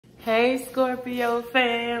Hey Scorpio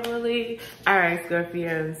family. All right,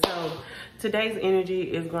 Scorpio. So today's energy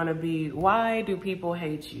is going to be, why do people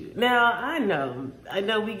hate you? Now, I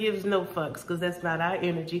know we gives no fucks because that's not our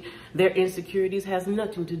energy. Their insecurities has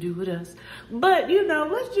nothing to do with us. But, you know,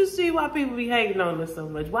 let's just see why people be hating on us so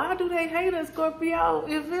much. Why do they hate us, Scorpio?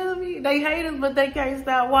 You feel me? They hate us, but they can't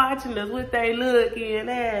stop watching us with their looking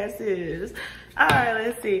asses. All right,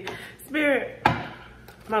 let's see. Spirit,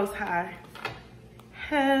 Most High,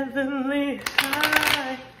 Heavenly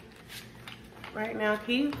High. Right now,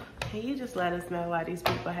 can you just let us know why these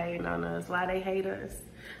people hating on us? Why they hate us?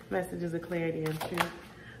 Messages of clarity and truth.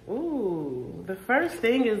 Ooh, the first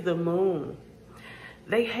thing is the moon.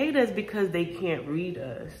 They hate us because they can't read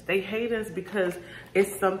us. They hate us because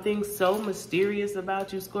it's something so mysterious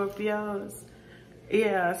about you, Scorpios.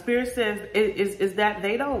 Yeah, Spirit says is that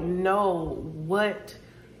they don't know what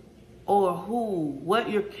or what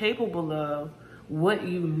you're capable of, what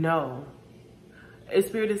you know.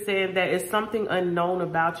 Spirit is saying that it's something unknown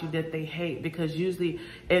about you that they hate, because usually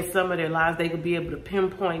in some of their lives they could be able to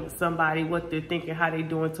pinpoint somebody, what they're thinking, how they're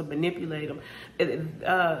doing to manipulate them.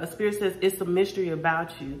 Spirit says it's a mystery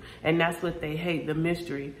about you, and that's what they hate, the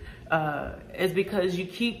mystery. It's because you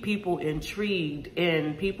keep people intrigued,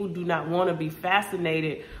 and people do not want to be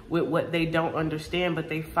fascinated with what they don't understand, but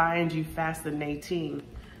they find you fascinating.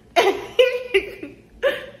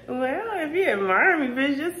 Well, if you admire me,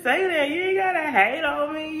 bitch, just say that. You ain't gotta hate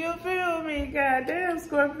on me. You feel me? Goddamn,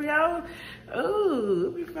 Scorpio.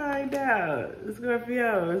 Ooh, let me find out.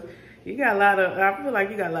 Scorpios, you got a lot of, I feel like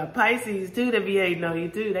you got a lot of Pisces too that be hating on you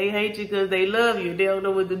too. They hate you because they love you. They don't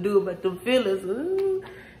know what to do about them feelings. Ooh,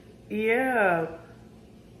 yeah.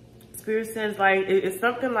 Spirit says, like, it's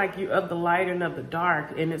something like you of the light and of the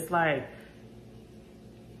dark. And it's like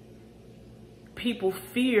people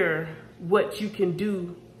fear what you can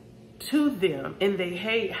do to them, and they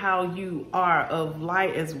hate how you are of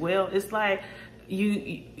light as well. It's like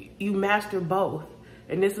you master both,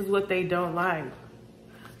 and this is what they don't like.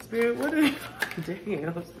 Spirit, what are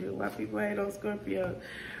damn, Spirit, why people hate on Scorpio?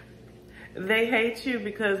 They hate you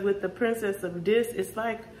because with the Princess of Dis, it's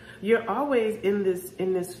like you're always in this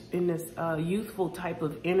youthful type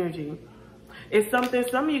of energy. It's something,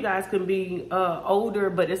 some of you guys can be older,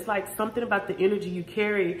 but it's like something about the energy you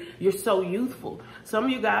carry. You're so youthful. Some of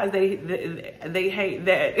you guys, they hate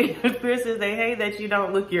that. Spirit says they hate that you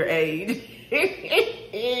don't look your age.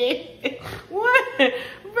 What? Bro,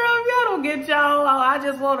 if y'all don't get y'all, I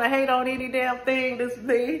just want to hate on any damn thing. This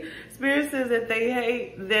thing. Spirit says that they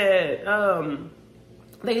hate that,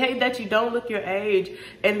 they hate that you don't look your age,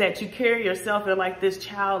 and that you carry yourself in like this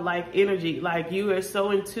childlike energy. Like you are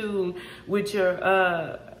so in tune with your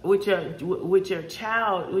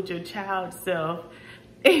child self.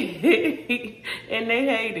 And they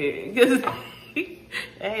hate it because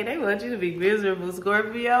hey, they want you to be miserable,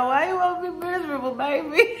 Scorpio. Why you want to be miserable,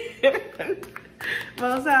 baby?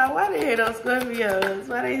 Most High, why they hate on Scorpios?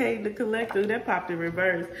 Why they hate the collective? That popped in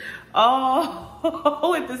reverse.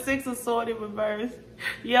 Oh, with the Six of Swords in reverse.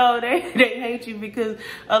 Yo, they hate you because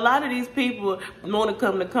a lot of these people want to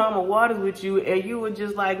come to calmer waters with you, and you were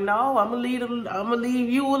just like, no, I'm gonna leave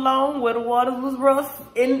you alone where the waters was rough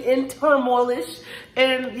and turmoilish.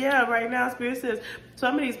 And yeah, right now Spirit says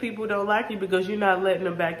some of these people don't like you because you're not letting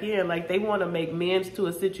them back in. Like they want to make amends to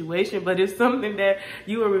a situation, but it's something that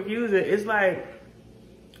you are refusing. It's like,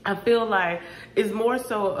 I feel like it's more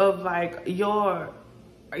so of like your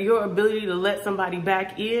ability to let somebody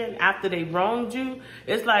back in after they wronged you.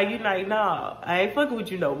 It's like, you're like, nah, I ain't fucking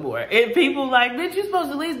with you no more. And people like, bitch, you're supposed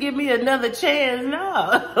to at least give me another chance. No,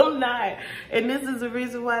 I'm not. And this is the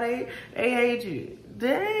reason why they hate you.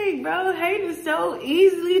 Dang, bro, hate is so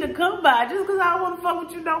easily to come by. Just because I don't want to fuck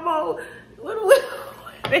with you no more.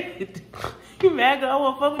 You mad because I don't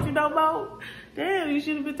want to fuck with you no more? Damn, you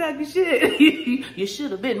should have been talking shit. You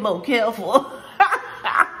should have been more careful.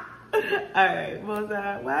 Alright, Most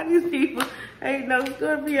High, why these people hate no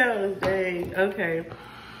Scorpios? Dang, okay.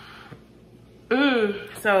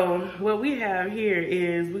 So what we have here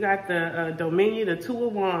is we got the Dominion, the Two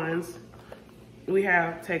of Wands. We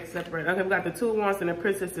have take separate. Okay, we got the Two of Wands and the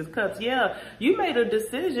Princess's Cups. Yeah, you made a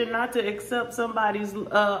decision not to accept somebody's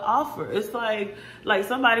offer. It's like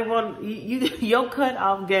somebody want you. Your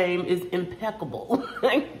cutoff game is impeccable.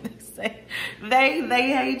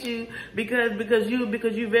 They hate you because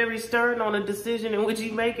you're very stern on a decision in which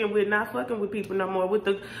you making with not fucking with people no more. With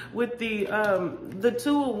the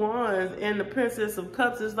Two of Wands and the Princess of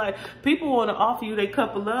Cups, it's like people want to offer you their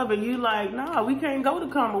cup of love, and you like, nah, we can't go to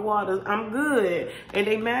calmer waters. I'm good. it. And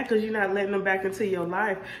they mad because you're not letting them back into your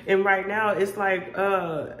life. And right now, it's like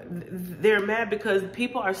they're mad because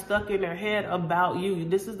people are stuck in their head about you.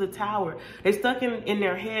 This is the Tower. They're stuck in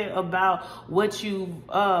their head about what you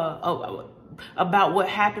about what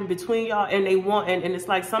happened between y'all, and they want, and it's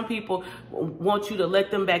like some people want you to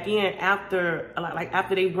let them back in after, like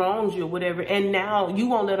after they wronged you or whatever, and now you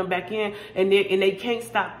won't let them back in, and they can't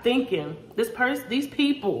stop thinking. These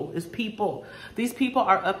people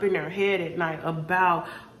are up in their head at night about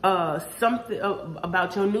something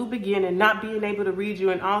about your new beginning, not being able to read you,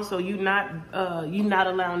 and also you not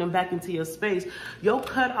allowing them back into your space. Your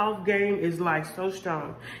cutoff game is like so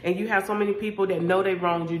strong, and you have so many people that know they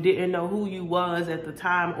wronged you, didn't know who you was at the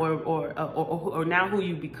time, or now who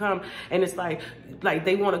you become, and it's like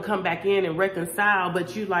they want to come back in and reconcile,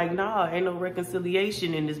 but you like, nah, ain't no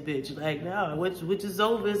reconciliation in this bitch. Like, nah, which is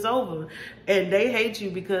over, is over, and they hate you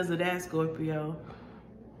because of that, Scorpio.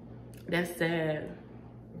 That's sad.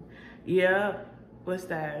 Yeah, what's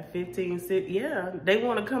that? 15, 6. Yeah, they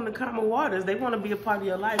want to come to calmer waters. They want to be a part of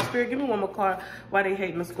your life. Spirit, give me one more card. Why they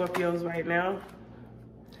hating the Scorpios right now?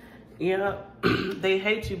 Yeah, they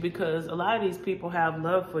hate you because a lot of these people have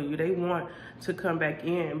love for you. They want to come back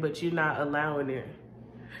in, but you're not allowing it.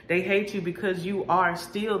 They hate you because you are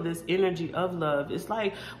still this energy of love. It's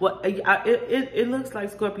like, well, it looks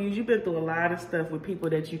like, Scorpios, you've been through a lot of stuff with people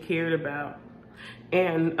that you cared about,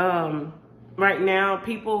 and right now,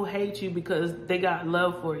 people hate you because they got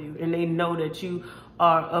love for you, and they know that you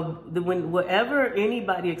are, whatever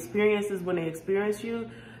anybody experiences when they experience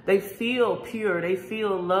you, they feel pure, they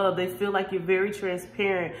feel love, they feel like you're very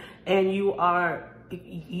transparent, and you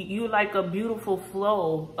like a beautiful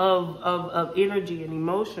flow of energy and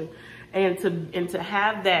emotion. And to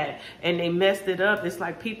have that, and they messed it up. It's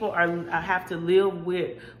like people have to live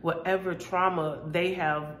with whatever trauma they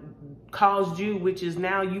have caused you, which is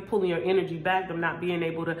now you pulling your energy back. Them not being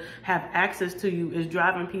able to have access to you is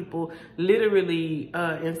driving people literally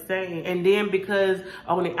insane. And then because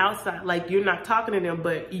on the outside, like, you're not talking to them,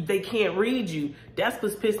 but they can't read you. That's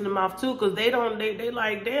what's pissing them off too, because they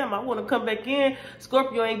like, damn, I want to come back in.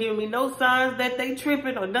 Scorpio ain't giving me no signs that they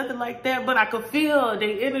tripping or nothing like that, but I could feel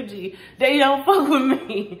their energy. They don't fuck with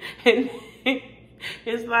me. And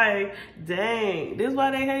it's like, dang, this is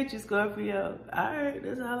why they hate you, Scorpio. All right,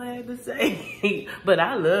 that's all I had to say. But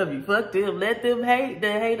I love you. Fuck them. Let them hate.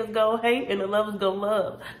 The haters gonna hate and the lovers gonna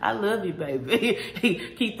love. I love you, baby.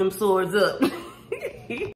 Keep them swords up.